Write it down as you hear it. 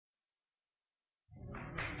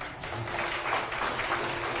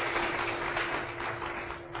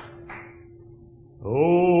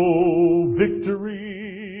Oh,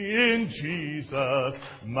 victory in Jesus,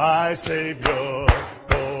 my Savior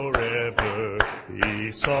forever.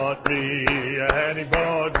 He sought me and He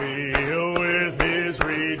bought me with His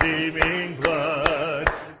redeeming blood.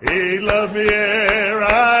 He loved me ere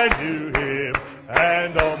I knew Him,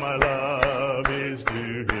 and all my love is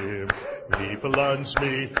due Him. He plunged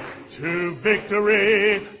me to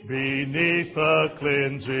victory beneath the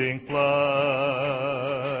cleansing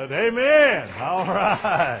flood. Amen. All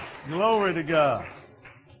right. Glory to God.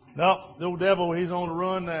 No, the old devil, he's on the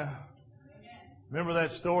run now. Remember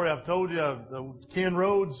that story I've told you, Ken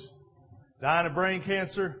Rhodes dying of brain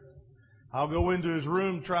cancer? I'll go into his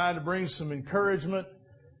room trying to bring some encouragement.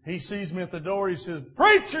 He sees me at the door. He says,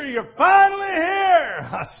 "Preacher, you're finally here."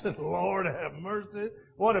 I said, "Lord have mercy.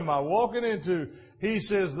 What am I walking into?" He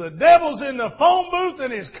says, "The devil's in the phone booth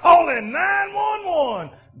and he's calling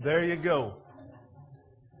 911. There you go.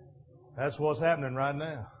 That's what's happening right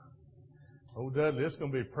now. Oh, Dudley, it's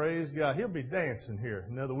going to be praise God. He'll be dancing here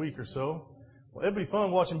another week or so. Well, it'll be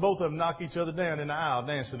fun watching both of them knock each other down in the aisle,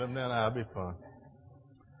 dancing up and down the aisle. It'll be fun.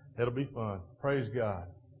 It'll be fun. Praise God.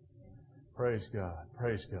 Praise God.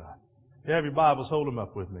 Praise God. If you have your Bibles, hold them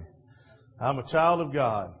up with me. I'm a child of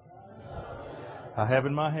God. I have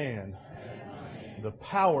in my hand the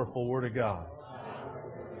powerful Word of God.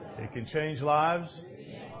 It can change lives,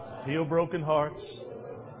 heal broken hearts,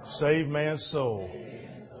 save man's soul.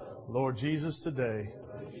 Lord Jesus, today,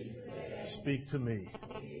 speak to me.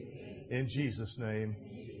 In Jesus' name,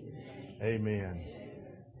 amen.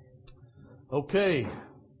 Okay.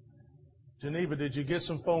 Geneva, did you get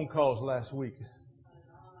some phone calls last week?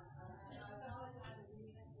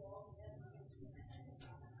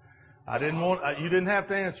 You didn't have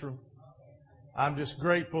to answer them. I'm just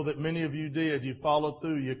grateful that many of you did. You followed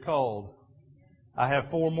through. You called. I have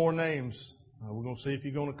 4 more names. We're going to see if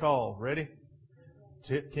you're going to call. Ready?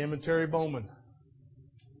 Kim and Terry Bowman.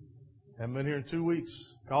 Haven't been here in 2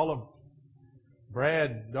 weeks. Call them.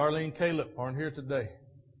 Brad, Darlene, Caleb aren't here today.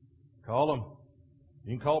 Call them.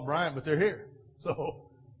 You can call Bryant, but they're here. So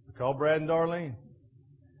call Brad and Darlene.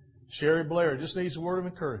 Sherry Blair just needs a word of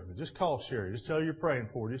encouragement. Just call Sherry. Just tell her you're praying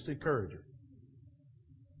for her. Just encourage her.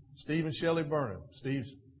 Steve and Shelley Burnham.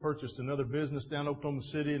 Steve's purchased another business down in Oklahoma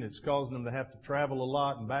City, and it's causing them to have to travel a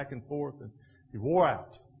lot and back and forth. And he wore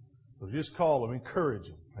out. So just call them. Encourage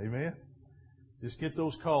them. Amen? Just get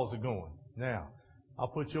those calls going. Now, I'll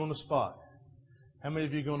put you on the spot. How many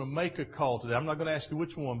of you are going to make a call today? I'm not going to ask you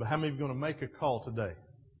which one, but how many of you are going to make a call today?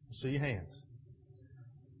 See your hands.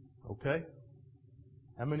 Okay?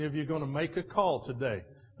 How many of you are going to make a call today?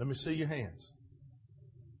 Let me see your hands.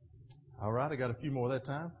 All right, I got a few more that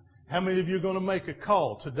time. How many of you are going to make a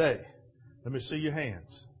call today? Let me see your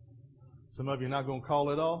hands. Some of you are not going to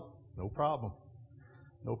call at all? No problem.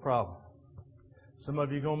 No problem. Some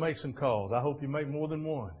of you are going to make some calls. I hope you make more than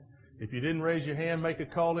one. If you didn't raise your hand, make a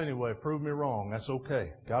call anyway. Prove me wrong. That's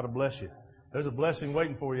okay. God will bless you. There's a blessing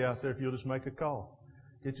waiting for you out there if you'll just make a call.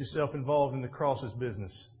 Get yourself involved in the crosses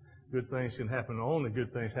business. Good things can happen. Only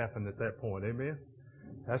good things happen at that point. Amen?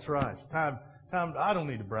 That's right. It's time. I don't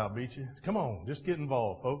need to browbeat you. Come on. Just get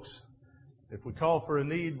involved, folks. If we call for a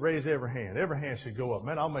need, raise every hand. Every hand should go up.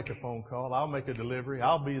 Man, I'll make a phone call. I'll make a delivery.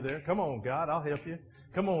 I'll be there. Come on, God. I'll help you.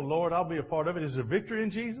 Come on, Lord. I'll be a part of it. Is there victory in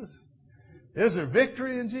Jesus? Is there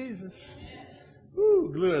victory in Jesus?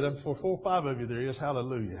 Woo, good. For 4 or 5 of you there is.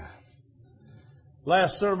 Hallelujah.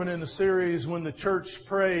 Last sermon in the series, When the Church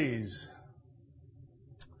Prays.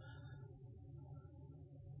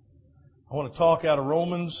 I want to talk out of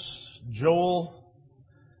Romans, Joel.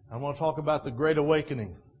 I want to talk about the Great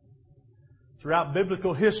Awakening. Throughout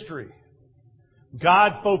biblical history,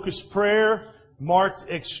 God-focused prayer marked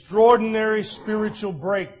extraordinary spiritual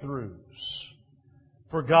breakthroughs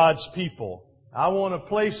for God's people. I want to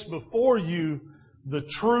place before you the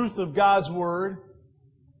truth of God's Word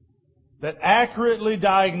that accurately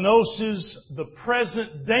diagnoses the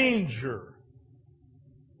present danger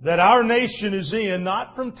that our nation is in,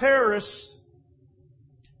 not from terrorists,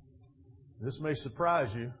 this may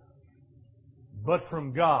surprise you, but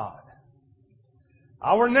from God.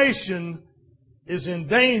 Our nation is in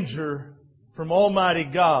danger from Almighty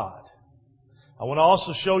God. I want to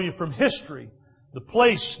also show you from history the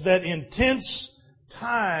place that intense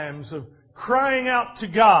times of crying out to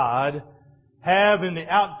God have in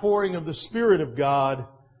the outpouring of the Spirit of God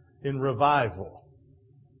in revival.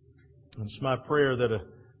 And it's my prayer that a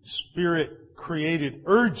Spirit-created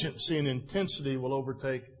urgency and intensity will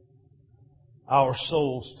overtake our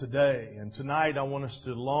souls today. And tonight I want us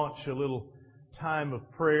to launch a little time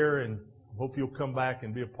of prayer, and I hope you'll come back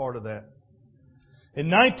and be a part of that. In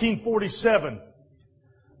 1947,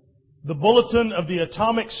 The Bulletin of the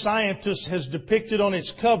Atomic Scientist has depicted on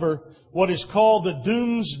its cover what is called the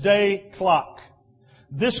Doomsday Clock.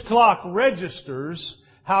 This clock registers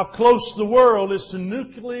how close the world is to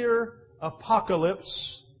nuclear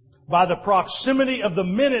apocalypse by the proximity of the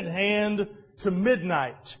minute hand to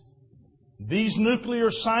midnight. These nuclear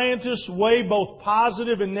scientists weigh both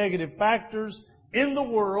positive and negative factors in the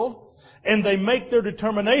world, and they make their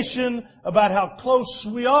determination about how close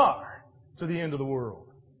we are to the end of the world.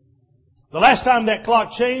 The last time that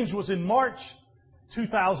clock changed was in March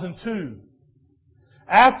 2002.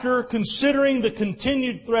 After considering the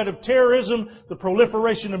continued threat of terrorism, the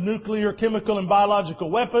proliferation of nuclear, chemical, and biological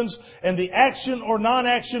weapons, and the action or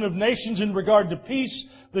non-action of nations in regard to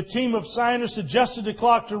peace, the team of scientists adjusted the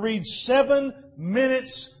clock to read 7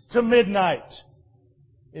 minutes to midnight.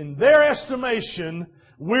 In their estimation,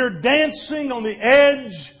 we're dancing on the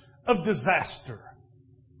edge of disaster.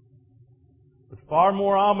 But far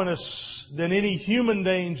more ominous than any human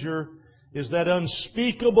danger is that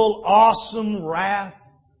unspeakable, awesome wrath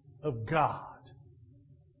of God.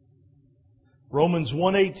 Romans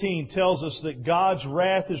 1:18 tells us that God's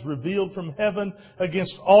wrath is revealed from heaven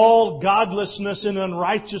against all godlessness and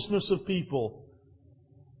unrighteousness of people.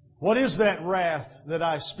 What is that wrath that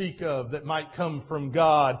I speak of that might come from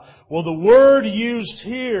God? Well, the word used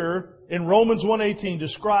here in Romans 1:18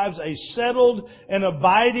 describes a settled and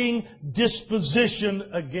abiding disposition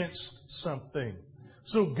against something.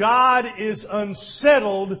 So God is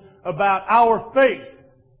unsettled about our faith.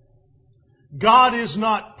 God is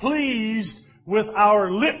not pleased with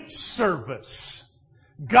our lip service.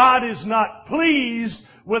 God is not pleased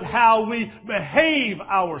with how we behave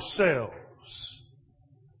ourselves.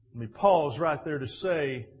 Let me pause right there to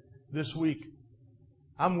say this week,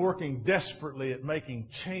 I'm working desperately at making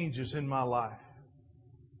changes in my life.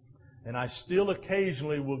 And I still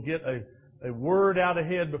occasionally will get a word out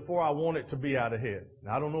ahead before I want it to be out ahead.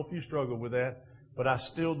 Now, I don't know if you struggle with that, but I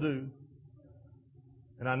still do.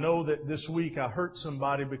 And I know that this week I hurt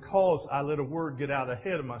somebody because I let a word get out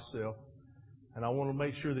ahead of myself. And I want to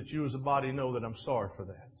make sure that you as a body know that I'm sorry for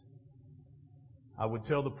that. I would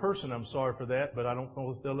tell the person I'm sorry for that, but I don't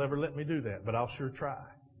know if they'll ever let me do that. But I'll sure try.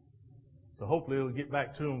 So hopefully it'll get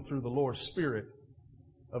back to them through the Lord's Spirit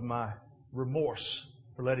of my remorse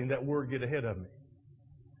for letting that word get ahead of me.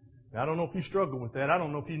 Now, I don't know if you struggle with that. I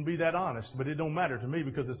don't know if you can be that honest, but it don't matter to me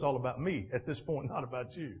because it's all about me at this point, not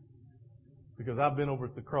about you. Because I've been over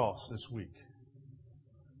at the cross this week.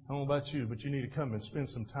 I don't know about you, but you need to come and spend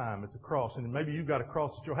some time at the cross. And maybe you've got a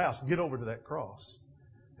cross at your house. Get over to that cross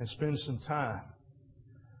and spend some time.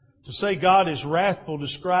 To say God is wrathful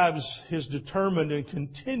describes His determined and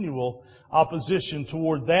continual opposition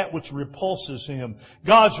toward that which repulses Him.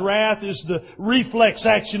 God's wrath is the reflex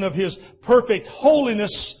action of His perfect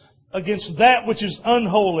holiness against that which is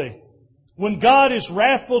unholy. When God is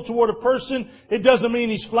wrathful toward a person, it doesn't mean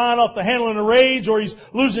He's flying off the handle in a rage or He's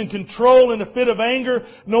losing control in a fit of anger.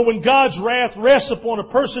 No, when God's wrath rests upon a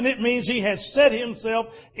person, it means He has set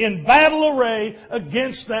Himself in battle array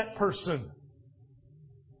against that person.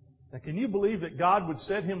 Now, can you believe that God would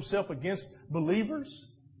set Himself against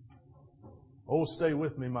believers? Oh, stay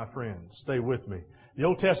with me, my friends. Stay with me. The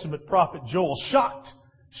Old Testament prophet Joel shocked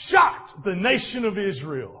the nation of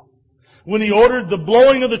Israel when he ordered the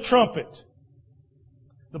blowing of the trumpet.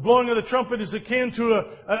 The blowing of the trumpet is akin to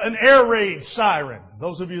an air raid siren.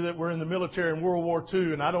 Those of you that were in the military in World War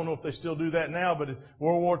II, and I don't know if they still do that now, but in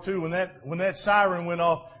World War II, when that siren went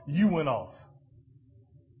off, you went off.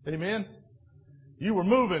 Amen? You were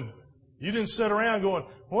moving. You didn't sit around going,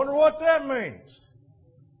 wonder what that means.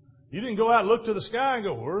 You didn't go out and look to the sky and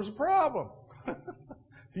go, where's the problem?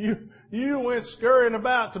 You went scurrying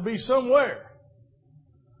about to be somewhere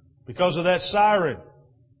because of that siren.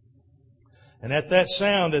 And at that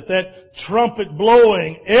sound, at that trumpet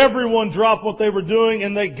blowing, everyone dropped what they were doing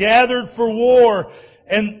and they gathered for war.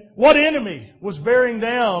 And what enemy was bearing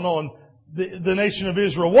down on the nation of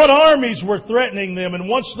Israel? What armies were threatening them? And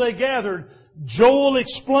once they gathered, Joel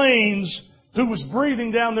explains who was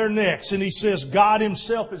breathing down their necks. And he says, God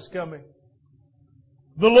Himself is coming.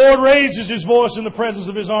 The Lord raises His voice in the presence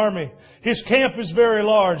of His army. His camp is very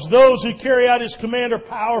large. Those who carry out His command are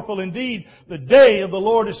powerful. Indeed, the day of the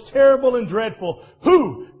Lord is terrible and dreadful.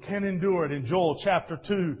 Who can endure it? In Joel chapter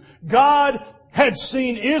 2. God had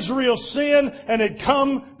seen Israel sin and had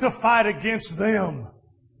come to fight against them.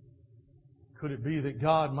 Could it be that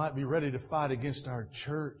God might be ready to fight against our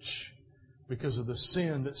church because of the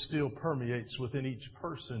sin that still permeates within each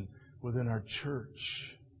person within our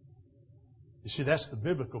church? You see, that's the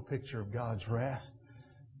biblical picture of God's wrath.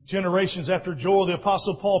 Generations after Joel, the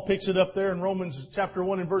Apostle Paul picks it up there in Romans chapter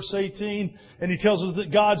 1 and verse 18, and he tells us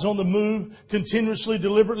that God's on the move, continuously,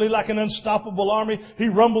 deliberately, like an unstoppable army. He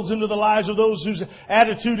rumbles into the lives of those whose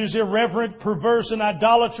attitude is irreverent, perverse, and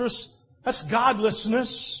idolatrous. That's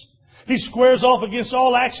godlessness. He squares off against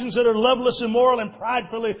all actions that are loveless, immoral, and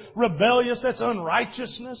pridefully rebellious. That's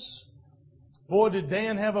unrighteousness. Boy, did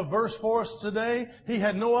Dan have a verse for us today. He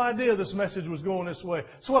had no idea this message was going this way.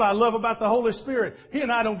 That's what I love about the Holy Spirit. He and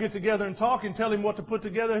I don't get together and talk and tell Him what to put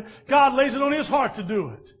together. God lays it on His heart to do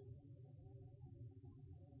it.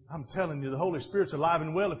 I'm telling you, the Holy Spirit's alive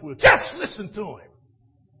and well if we'll just listen to Him.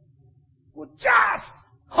 We'll just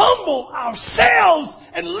humble ourselves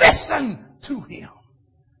and listen to Him.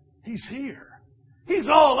 He's here. He's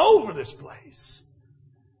all over this place.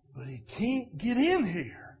 But He can't get in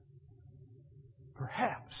here.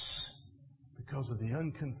 Perhaps because of the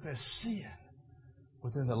unconfessed sin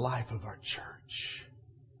within the life of our church.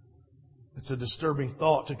 It's a disturbing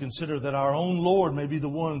thought to consider that our own Lord may be the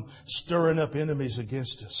one stirring up enemies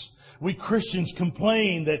against us. We Christians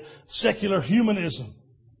complain that secular humanism,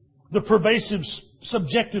 the pervasive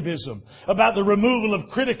subjectivism about the removal of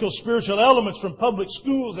critical spiritual elements from public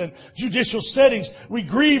schools and judicial settings. We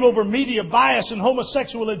grieve over media bias and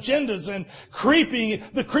homosexual agendas and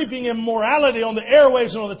the creeping immorality on the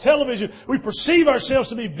airwaves and on the television. We perceive ourselves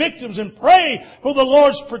to be victims and pray for the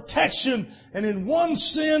Lord's protection. And in one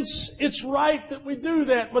sense, it's right that we do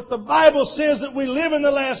that. But the Bible says that we live in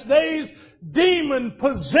the last days,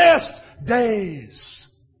 demon-possessed days.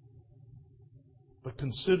 But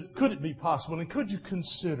could it be possible, and could you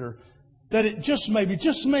consider that it just maybe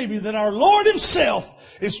that our Lord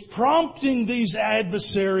Himself is prompting these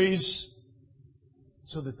adversaries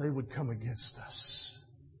so that they would come against us?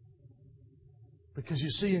 Because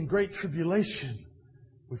you see, in great tribulation,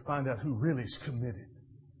 we find out who really is committed.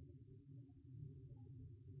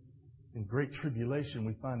 In great tribulation,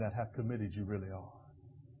 we find out how committed you really are.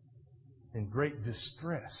 In great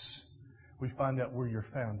distress, we find out where your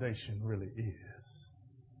foundation really is.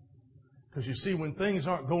 Because you see, when things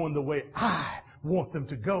aren't going the way I want them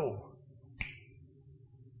to go,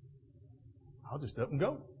 I'll just up and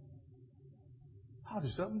go.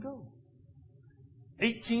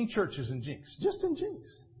 18 churches in Jinx. Just in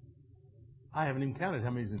Jinx. I haven't even counted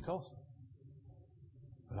how many's in Tulsa.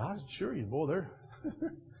 But I assure you, boy,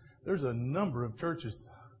 there's a number of churches,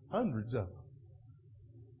 hundreds of them,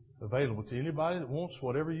 available to anybody that wants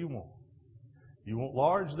whatever you want. You want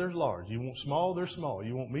large, there's large. You want small, there's small.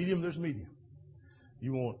 You want medium, there's medium.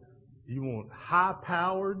 You want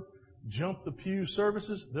high-powered, jump the pew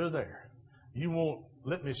services, they're there. You want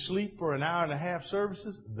let me sleep for an hour and a half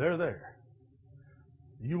services, they're there.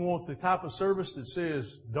 You want the type of service that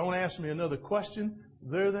says, don't ask me another question,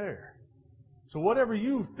 they're there. So whatever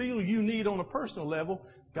you feel you need on a personal level,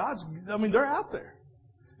 they're out there.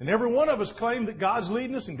 And every one of us claim that God's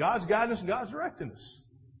leading us and God's guiding us and God's directing us.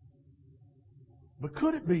 But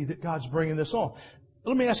could it be that God's bringing this on?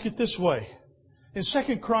 Let me ask it this way. In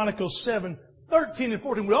 2 Chronicles 7, 13 and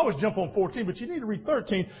 14, we always jump on 14, but you need to read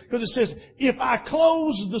 13 because it says, if I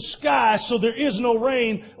close the sky so there is no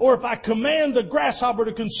rain, or if I command the grasshopper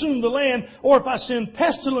to consume the land, or if I send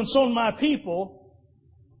pestilence on my people,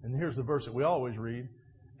 and here's the verse that we always read,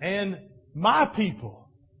 and my people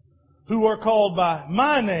who are called by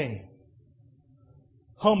my name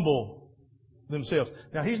humble themselves.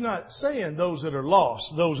 Now, he's not saying those that are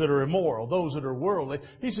lost, those that are immoral, those that are worldly.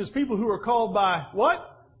 He says people who are called by what?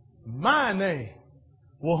 My name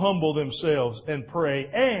will humble themselves and pray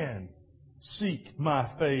and seek my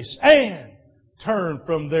face and turn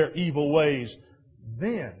from their evil ways.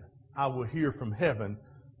 Then I will hear from heaven,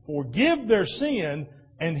 forgive their sin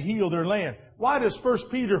and heal their land. Why does 1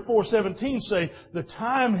 Peter 4:17 say the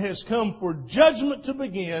time has come for judgment to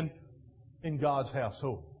begin in God's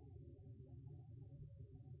household?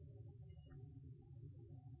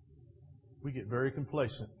 We get very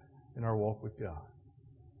complacent in our walk with God.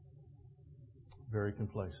 Very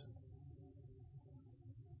complacent.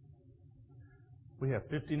 We have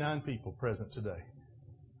 59 people present today.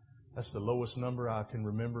 That's the lowest number I can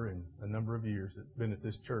remember in a number of years that's been at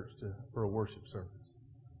this church for a worship service.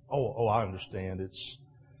 Oh, I understand. It's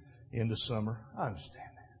end of summer. I understand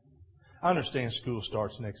that. I understand school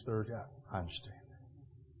starts next Thursday. I understand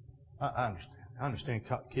that. I understand. I understand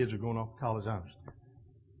kids are going off to college. I understand.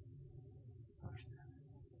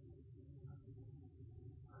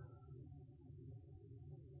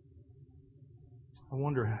 I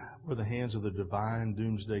wonder where the hands of the divine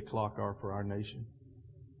doomsday clock are for our nation.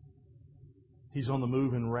 He's on the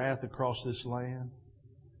move in wrath across this land.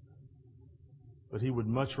 But He would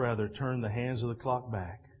much rather turn the hands of the clock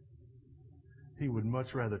back. He would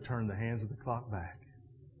much rather turn the hands of the clock back.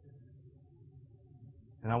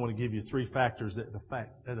 And I want to give you 3 factors that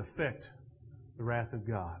affect the wrath of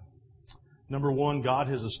God. Number 1, God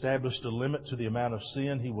has established a limit to the amount of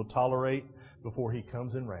sin He will tolerate before He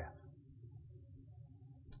comes in wrath.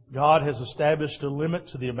 God has established a limit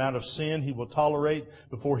to the amount of sin He will tolerate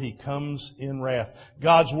before He comes in wrath.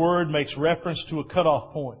 God's Word makes reference to a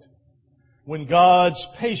cutoff point. When God's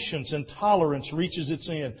patience and tolerance reaches its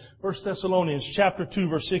end. 1 Thessalonians chapter 2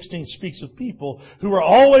 verse 16 speaks of people who are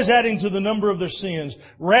always adding to the number of their sins.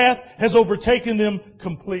 Wrath has overtaken them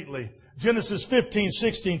completely. Genesis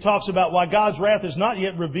 15:16 talks about why God's wrath is not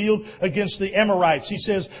yet revealed against the Amorites. He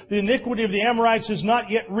says, the iniquity of the Amorites has not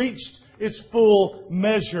yet reached its full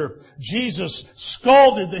measure. Jesus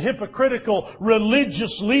scalded the hypocritical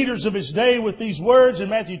religious leaders of His day with these words in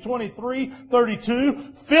Matthew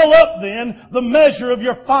 23:32. Fill up then the measure of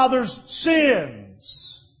your father's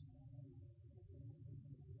sins.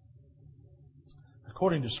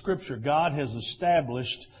 According to Scripture, God has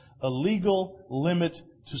established a legal limit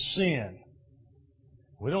to sin.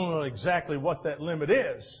 We don't know exactly what that limit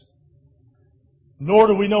is. Nor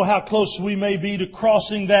do we know how close we may be to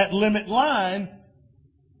crossing that limit line.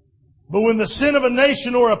 But when the sin of a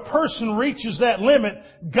nation or a person reaches that limit,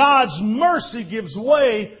 God's mercy gives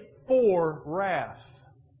way for wrath.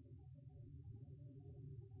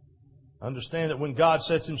 Understand that when God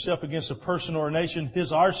sets Himself against a person or a nation,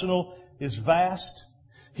 His arsenal is vast.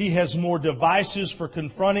 He has more devices for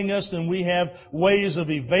confronting us than we have ways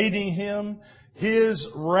of evading Him. His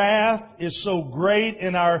wrath is so great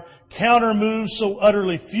and our counter moves so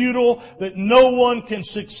utterly futile that no one can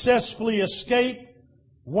successfully escape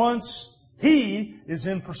once He is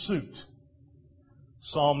in pursuit.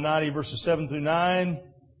 Psalm 90 verses 7 through 9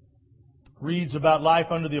 reads about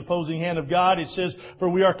life under the opposing hand of God. It says, for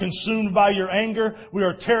we are consumed by your anger. We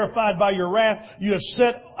are terrified by your wrath. You have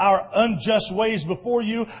set our unjust ways before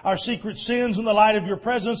you, our secret sins in the light of your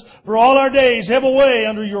presence. For all our days have away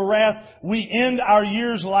under your wrath. We end our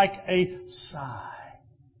years like a sigh.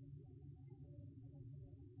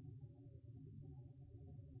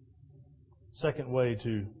 Second way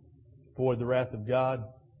to avoid the wrath of God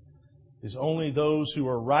is only those who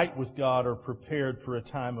are right with God are prepared for a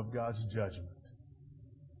time of God's judgment.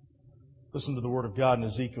 Listen to the Word of God in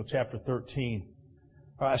Ezekiel chapter 14,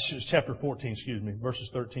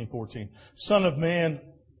 verses 13, 14. Son of man,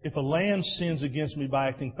 if a land sins against me by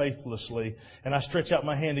acting faithlessly, and I stretch out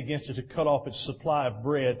my hand against it to cut off its supply of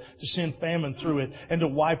bread, to send famine through it, and to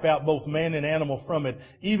wipe out both man and animal from it,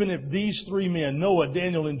 even if these 3 men, Noah,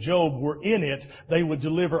 Daniel, and Job, were in it, they would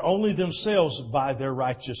deliver only themselves by their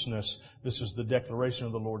righteousness. This is the declaration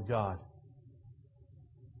of the Lord God.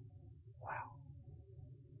 Wow.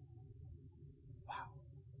 Wow.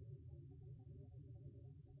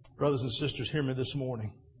 Brothers and sisters, hear me this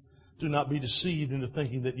morning. Do not be deceived into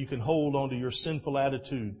thinking that you can hold on to your sinful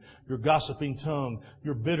attitude, your gossiping tongue,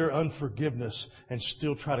 your bitter unforgiveness, and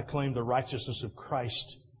still try to claim the righteousness of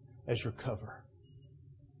Christ as your cover.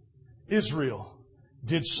 Israel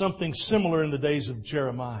did something similar in the days of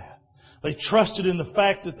Jeremiah. They trusted in the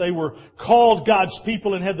fact that they were called God's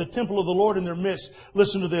people and had the temple of the Lord in their midst.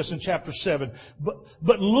 Listen to this in chapter 7.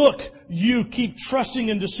 But look, you keep trusting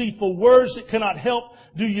in deceitful words that cannot help.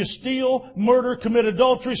 Do you steal, murder, commit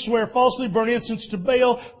adultery, swear falsely, burn incense to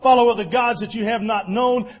Baal, follow other gods that you have not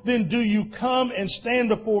known? Then do you come and stand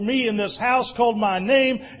before me in this house called my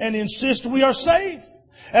name and insist we are safe?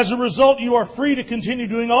 As a result, you are free to continue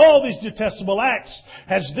doing all these detestable acts.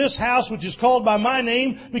 Has this house, which is called by my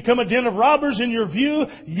name, become a den of robbers in your view?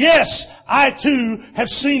 Yes, I too have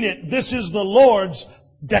seen it. This is the Lord's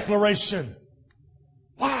declaration.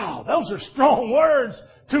 Wow, those are strong words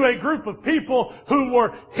to a group of people who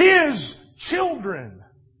were His children.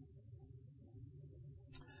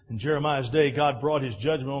 In Jeremiah's day, God brought His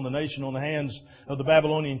judgment on the nation on the hands of the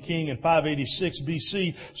Babylonian king in 586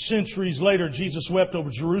 BC. Centuries later, Jesus wept over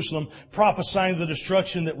Jerusalem, prophesying the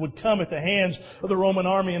destruction that would come at the hands of the Roman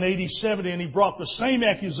army in AD 70. And He brought the same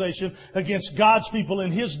accusation against God's people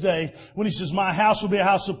in His day when He says, my house will be a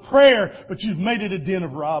house of prayer, but you've made it a den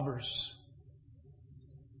of robbers.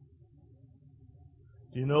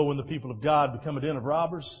 Do you know when the people of God become a den of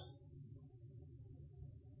robbers?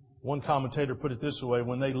 One commentator put it this way,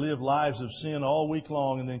 when they live lives of sin all week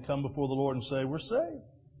long and then come before the Lord and say, we're saved.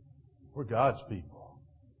 We're God's people.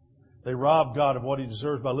 They rob God of what He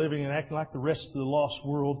deserves by living and acting like the rest of the lost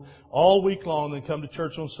world all week long and then come to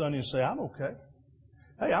church on Sunday and say, I'm okay.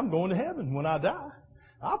 Hey, I'm going to heaven when I die.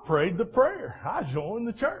 I prayed the prayer. I joined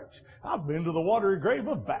the church. I've been to the watery grave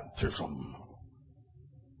of baptism.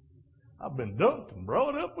 I've been dunked and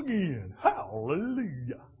brought up again.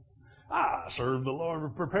 Hallelujah. I serve the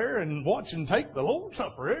Lord, prepare and watch and take the Lord's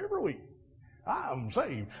Supper every week. I'm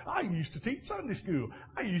saved. I used to teach Sunday school.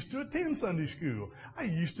 I used to attend Sunday school. I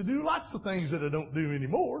used to do lots of things that I don't do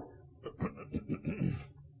anymore.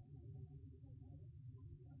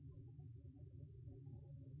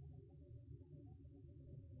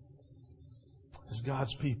 As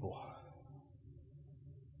God's people,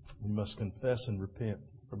 we must confess and repent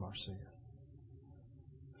from our sin.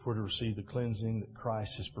 If we're to receive the cleansing that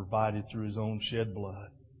Christ has provided through His own shed blood.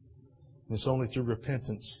 And it's only through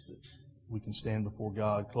repentance that we can stand before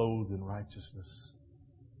God clothed in righteousness,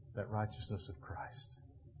 that righteousness of Christ.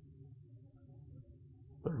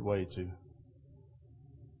 Third way to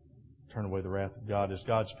turn away the wrath of God. As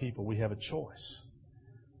God's people, we have a choice.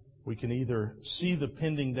 We can either see the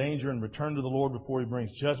pending danger and return to the Lord before He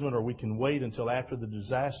brings judgment, or we can wait until after the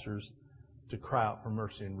disasters to cry out for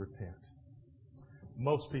mercy and repent.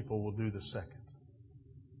 Most people will do the second.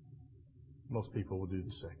 Most people will do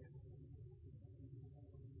the second.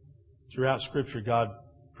 Throughout Scripture, God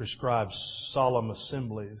prescribes solemn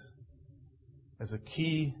assemblies as a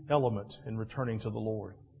key element in returning to the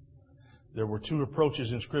Lord. There were two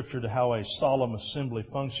approaches in Scripture to how a solemn assembly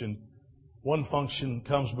functioned. One function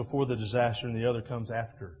comes before the disaster and the other comes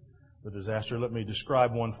after the disaster. Let me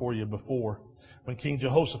describe one for you before. When King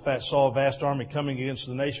Jehoshaphat saw a vast army coming against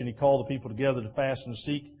the nation, he called the people together to fast and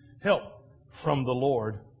seek help from the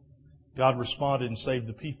Lord. God responded and saved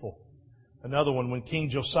the people. Another one, when King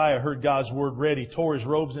Josiah heard God's word read, he tore his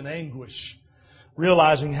robes in anguish,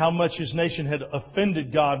 realizing how much his nation had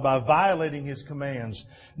offended God by violating His commands.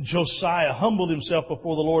 Josiah humbled himself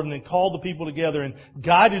before the Lord and then called the people together and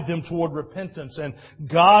guided them toward repentance. And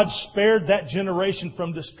God spared that generation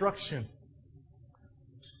from destruction.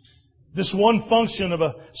 This one function of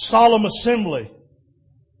a solemn assembly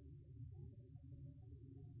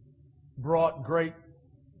brought great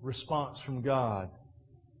response from God.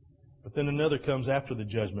 But then another comes after the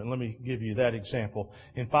judgment. Let me give you that example.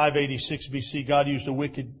 In 586 BC, God used the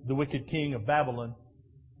wicked king of Babylon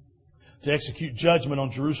to execute judgment on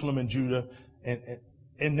Jerusalem and Judah.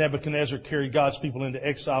 And Nebuchadnezzar carried God's people into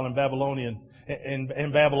exile in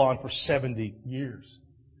Babylon for 70 years.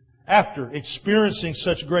 After experiencing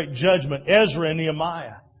such great judgment, Ezra and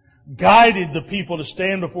Nehemiah guided the people to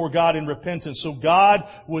stand before God in repentance so God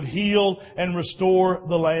would heal and restore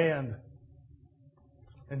the land.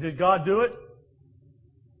 And did God do it?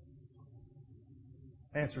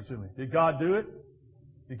 Answer to me. Did God do it?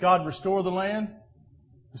 Did God restore the land?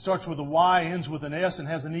 It starts with a Y, ends with an S, and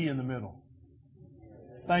has an E in the middle.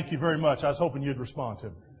 Thank you very much. I was hoping you'd respond to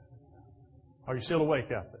me. Are you still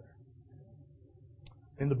awake out there?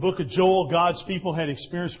 In the book of Joel, God's people had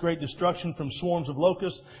experienced great destruction from swarms of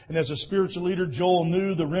locusts. And as a spiritual leader, Joel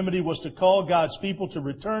knew the remedy was to call God's people to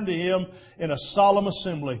return to Him in a solemn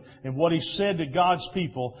assembly. And what he said to God's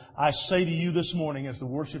people, I say to you this morning as the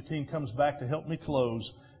worship team comes back to help me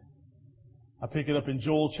close, I pick it up in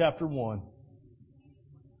Joel chapter 1.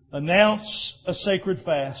 Announce a sacred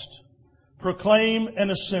fast. Proclaim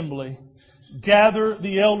an assembly. Gather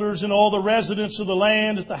the elders and all the residents of the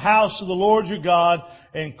land at the house of the Lord your God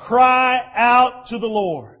and cry out to the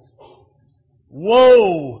Lord.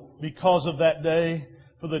 Woe because of that day,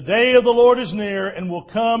 for the day of the Lord is near and will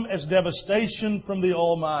come as devastation from the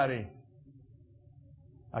Almighty.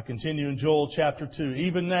 I continue in Joel chapter 2.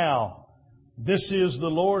 Even now, this is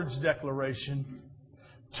the Lord's declaration.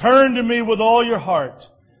 Turn to me with all your heart,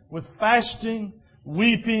 with fasting,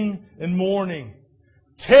 weeping, and mourning.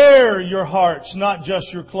 Tear your hearts, not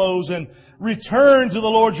just your clothes, and return to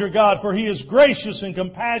the Lord your God, for He is gracious and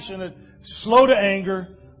compassionate, slow to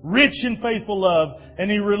anger, rich in faithful love,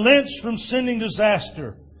 and He relents from sending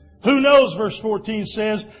disaster. Who knows, verse 14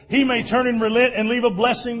 says, He may turn and relent and leave a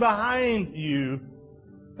blessing behind you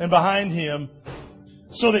and behind Him,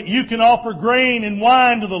 so that you can offer grain and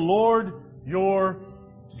wine to the Lord your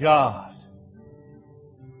God.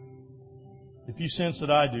 If you sense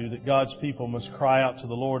that I do, that God's people must cry out to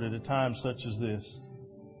the Lord at a time such as this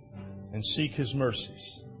and seek His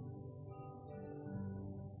mercies,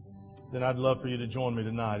 then I'd love for you to join me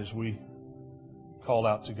tonight as we call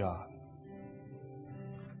out to God.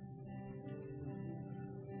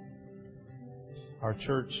 Our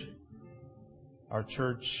church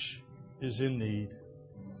is in need,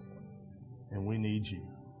 and we need you.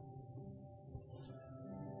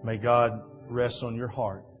 May God rest on your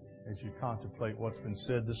heart as you contemplate what's been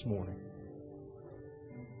said this morning.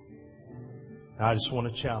 And I just want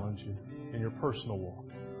to challenge you in your personal walk.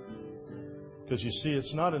 Because you see,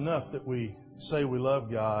 it's not enough that we say we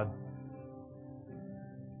love God.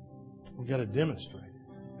 We've got to demonstrate it.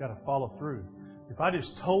 We've got to follow through. If I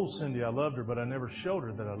just told Cindy I loved her, but I never showed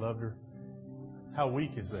her that I loved her, how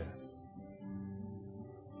weak is that?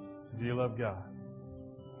 So do you love God?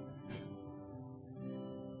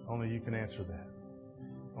 Only you can answer that.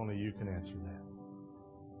 Only you can answer that.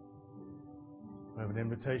 We have an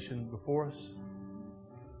invitation before us.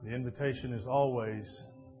 The invitation is always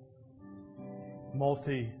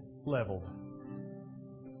multi-leveled.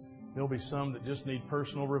 There'll be some that just need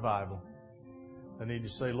personal revival. They need to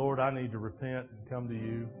say, Lord, I need to repent and come to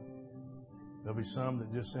you. There'll be some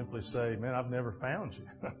that just simply say, man, I've never found you.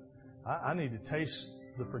 I need to taste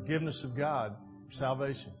the forgiveness of God,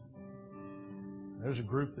 salvation. There's a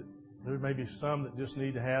group that, there may be some that just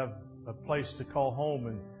need to have a place to call home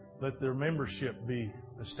and let their membership be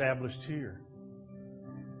established here.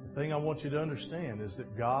 The thing I want you to understand is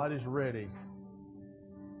that God is ready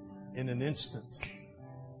in an instant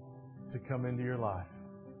to come into your life.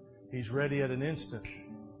 He's ready at an instant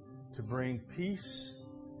to bring peace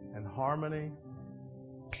and harmony,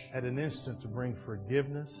 at an instant to bring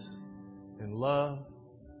forgiveness and love,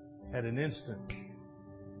 at an instant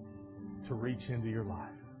to reach into your life.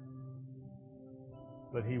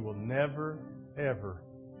 But He will never, ever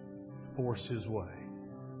force His way.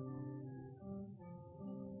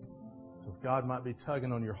 So if God might be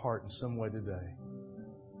tugging on your heart in some way today,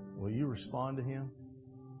 will you respond to Him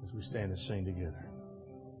as we stand and sing together?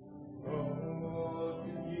 Oh,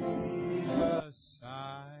 to Jesus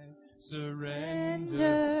I surrender.